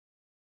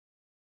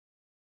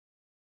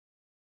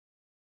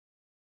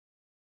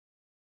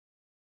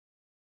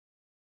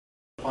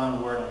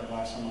Final word on the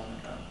glass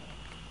harmonica.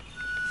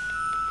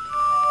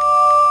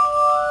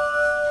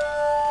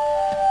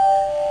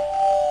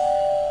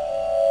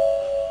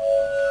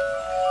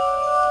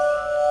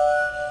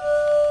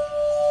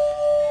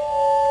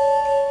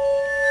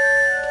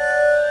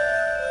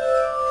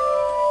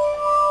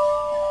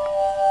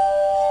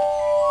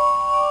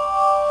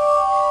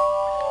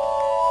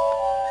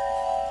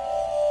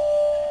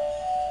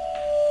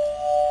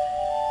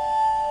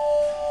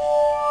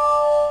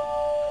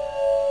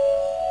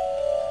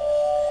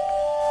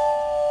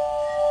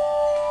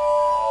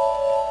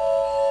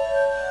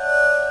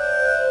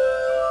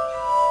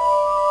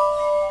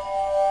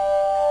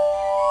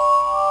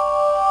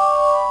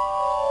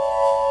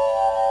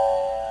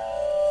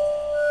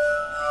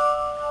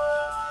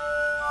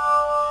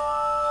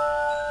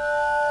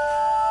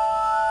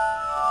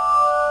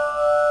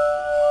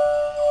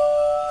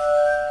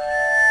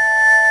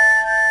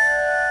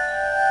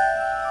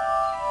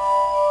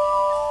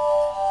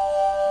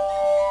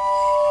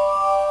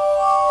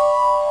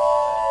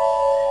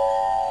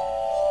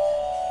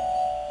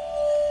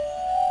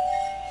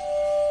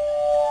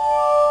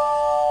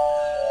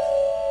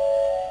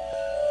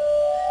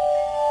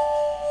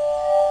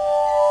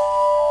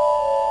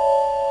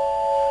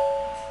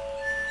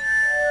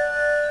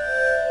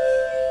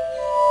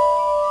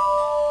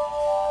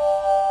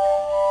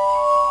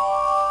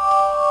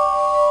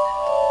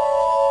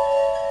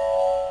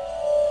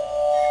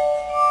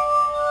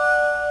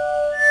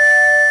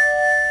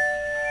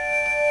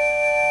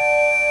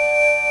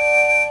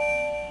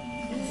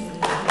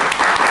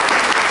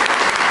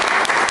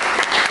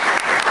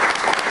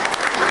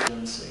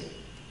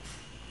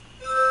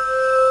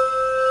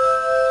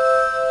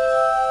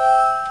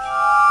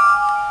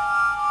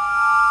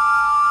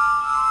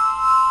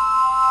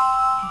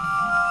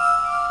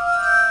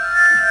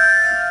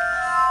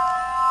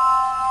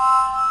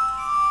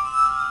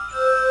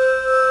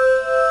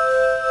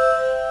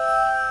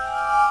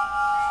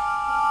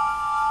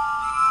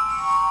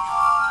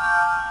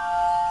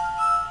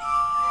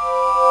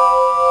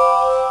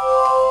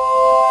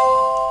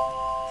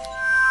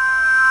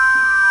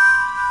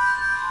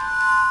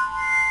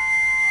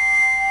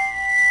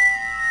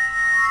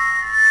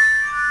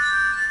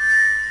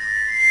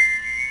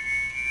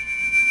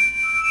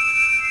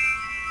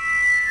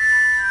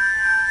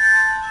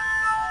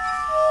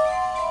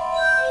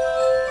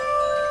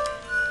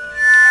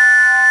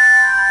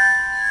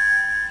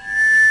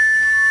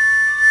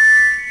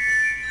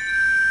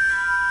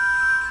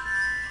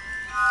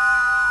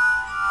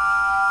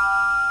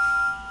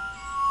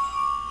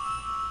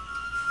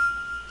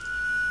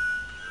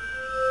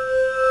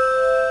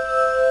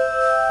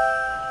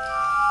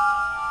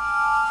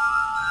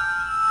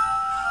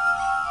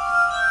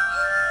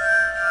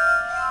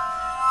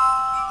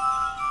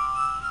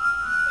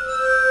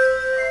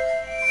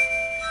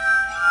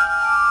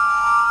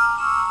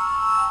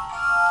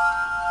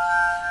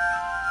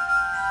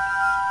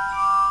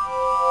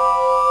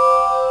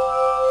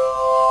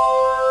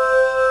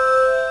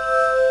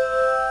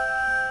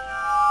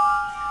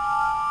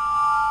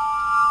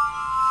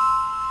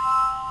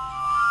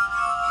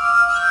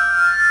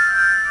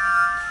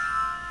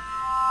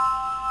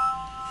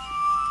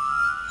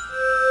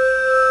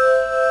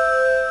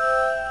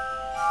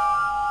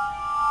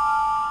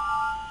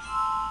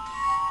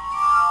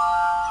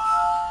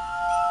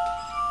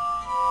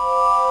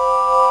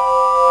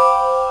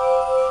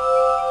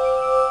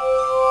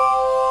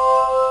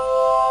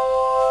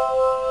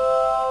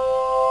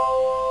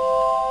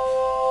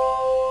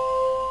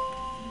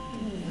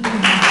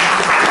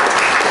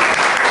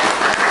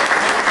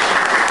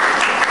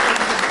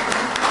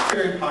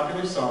 Very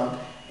popular song,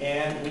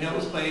 and we know it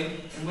was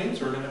played in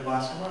Williamsburg on the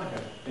glass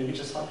harmonica, maybe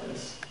just like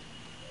this.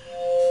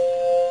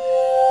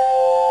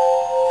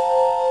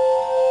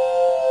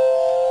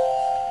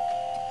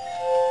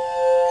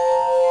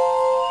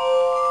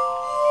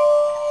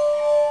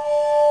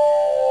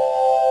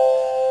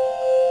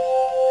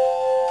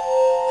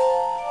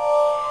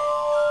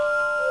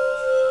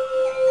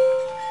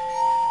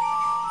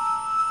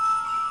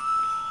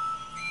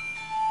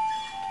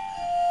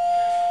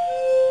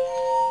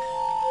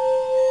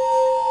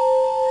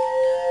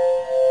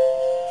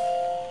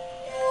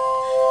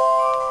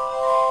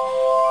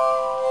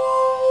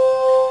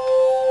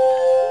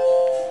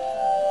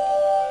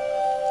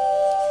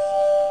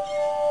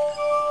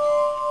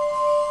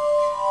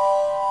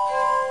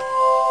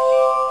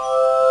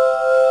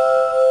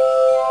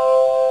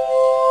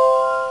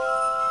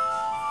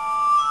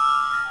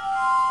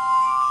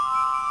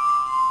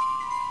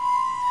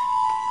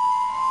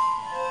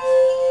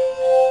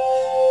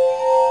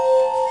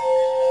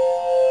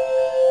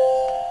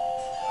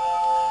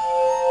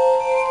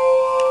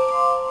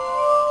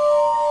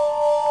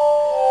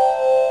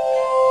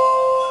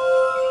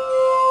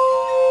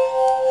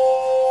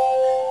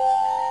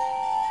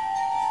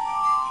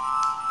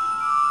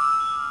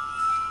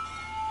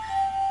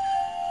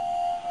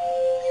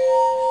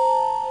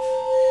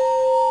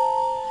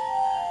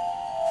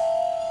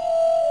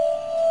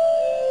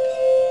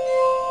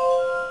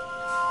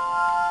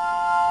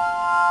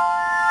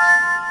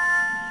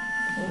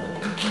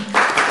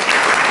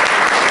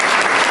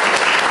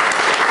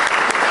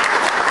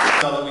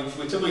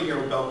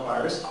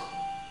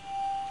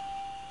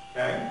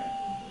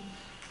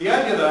 The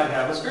idea that I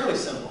had was fairly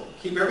simple.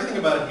 Keep everything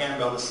about a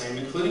handbell the same,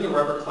 including a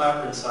rubber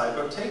clapper inside,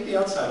 but take the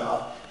outside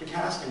off the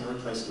casting and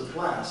replace it with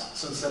glass.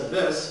 So instead of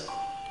this,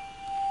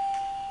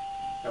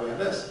 now we have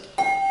this.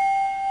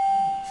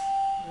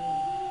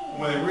 And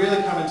when they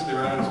really come into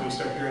their own is when you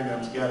start hearing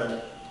them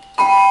together.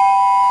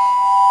 I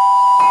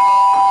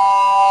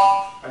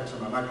can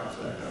turn my mic off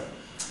for that though.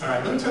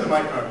 Alright, let me turn the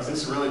mic on because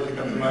this really pick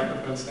up the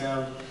microphone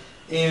sound.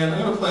 And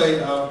I'm going to play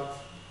a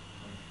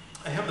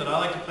hymn that I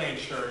like to play in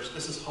church.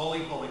 This is Holy,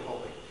 Holy,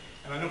 Holy.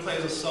 And I'm going to play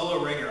as a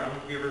solo ringer. I don't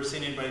know if you've ever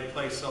seen anybody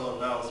play solo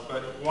bells,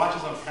 but watch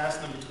as I'm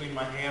passing them between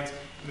my hands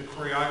and the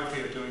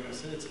choreography of doing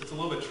this. It's a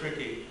little bit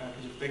tricky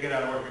because if they get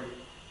out of order,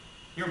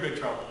 you're in big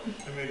trouble.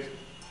 Okay,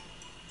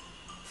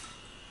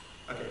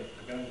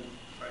 I've got it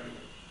right here.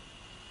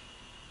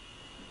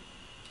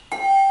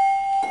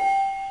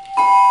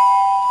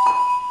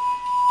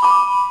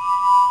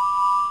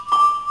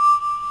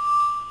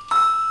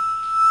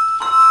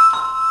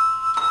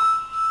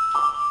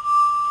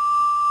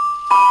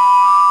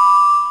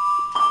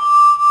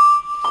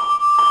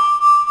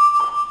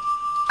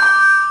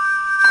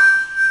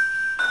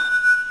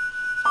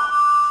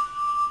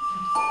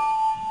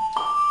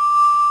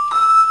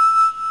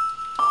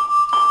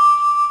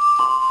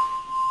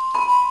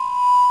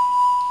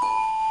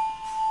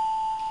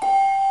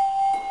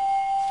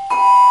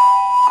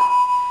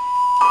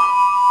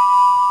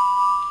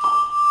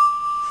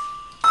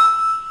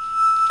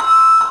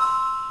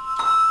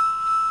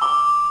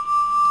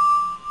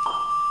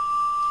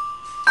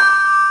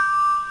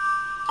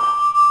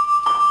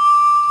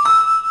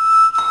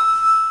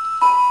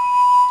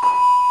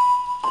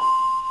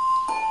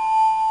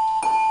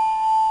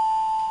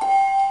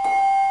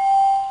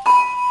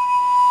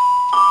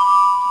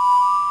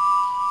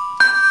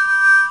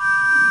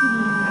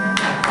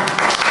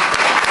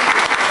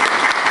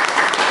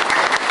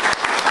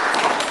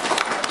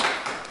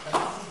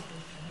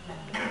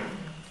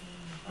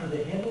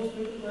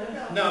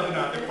 No, they're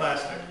not. They're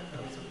plastic.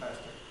 These are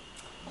plastic.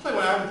 I'll play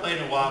one I haven't played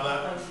in a while, but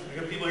I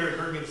got people here who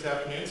heard me this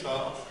afternoon,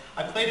 so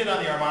I played it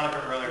on the harmonica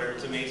earlier.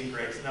 It's Amazing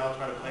Grace. Now I'll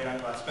try to play it on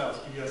glass bells.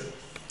 Give you guys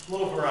a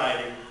little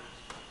variety.